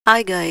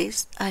Hi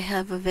guys, I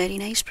have a very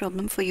nice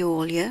problem for you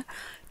all here.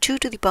 2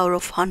 to the power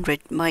of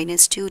 100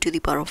 minus 2 to the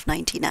power of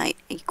 99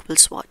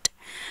 equals what?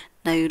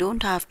 Now you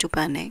don't have to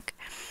panic.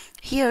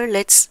 Here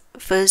let's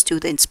first do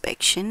the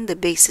inspection. The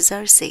bases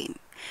are same.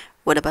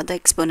 What about the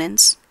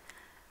exponents?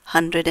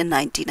 100 and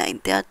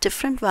 99. They are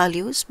different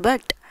values,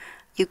 but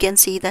you can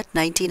see that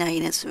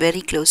 99 is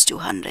very close to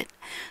 100.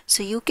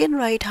 So you can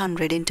write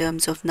 100 in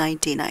terms of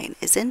 99,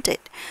 isn't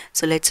it?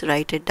 So let's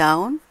write it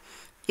down.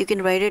 You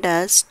can write it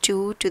as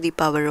 2 to the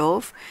power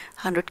of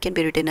 100 can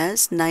be written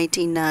as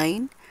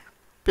 99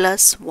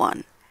 plus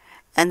 1.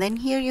 And then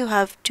here you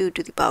have 2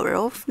 to the power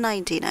of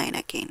 99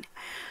 again.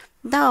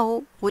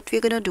 Now what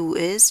we're going to do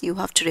is you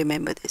have to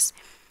remember this.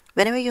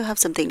 Whenever you have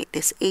something like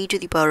this, a to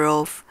the power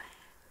of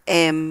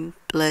m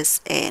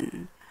plus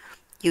n,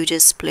 you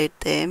just split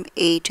them,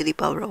 a to the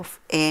power of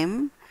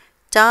m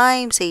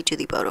times a to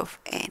the power of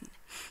n.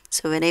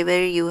 So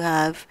whenever you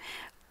have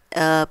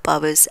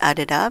powers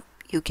added up,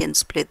 you can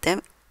split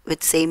them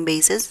with same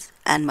bases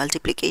and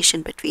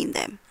multiplication between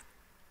them.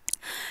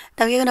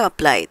 Now we're going to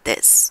apply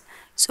this.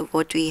 So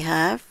what we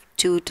have,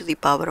 2 to the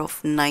power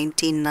of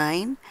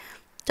 99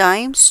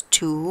 times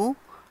 2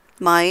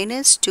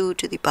 minus 2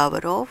 to the power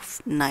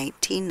of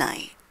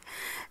 99.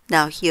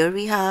 Now here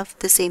we have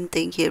the same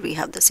thing, here we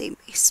have the same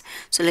base.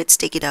 So let's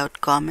take it out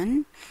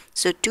common.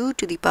 So 2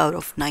 to the power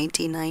of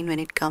 99, when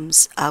it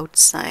comes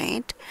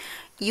outside,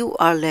 you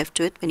are left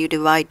with, when you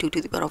divide 2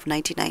 to the power of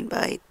 99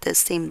 by the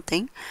same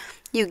thing,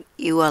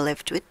 you are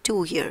left with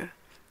 2 here.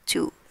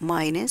 2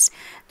 minus,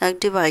 now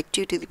divide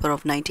 2 to the power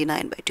of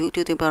 99 by 2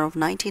 to the power of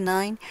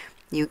 99,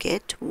 you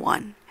get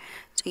 1.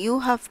 So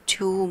you have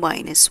 2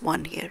 minus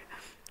 1 here,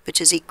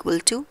 which is equal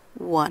to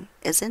 1,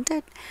 isn't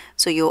it?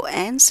 So your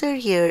answer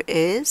here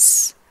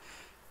is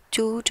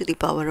 2 to the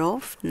power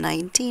of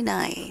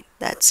 99.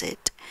 That's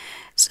it.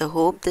 So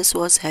hope this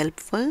was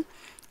helpful.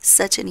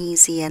 Such an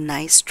easy and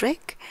nice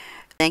trick.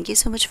 Thank you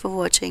so much for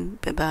watching.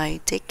 Bye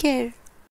bye. Take care.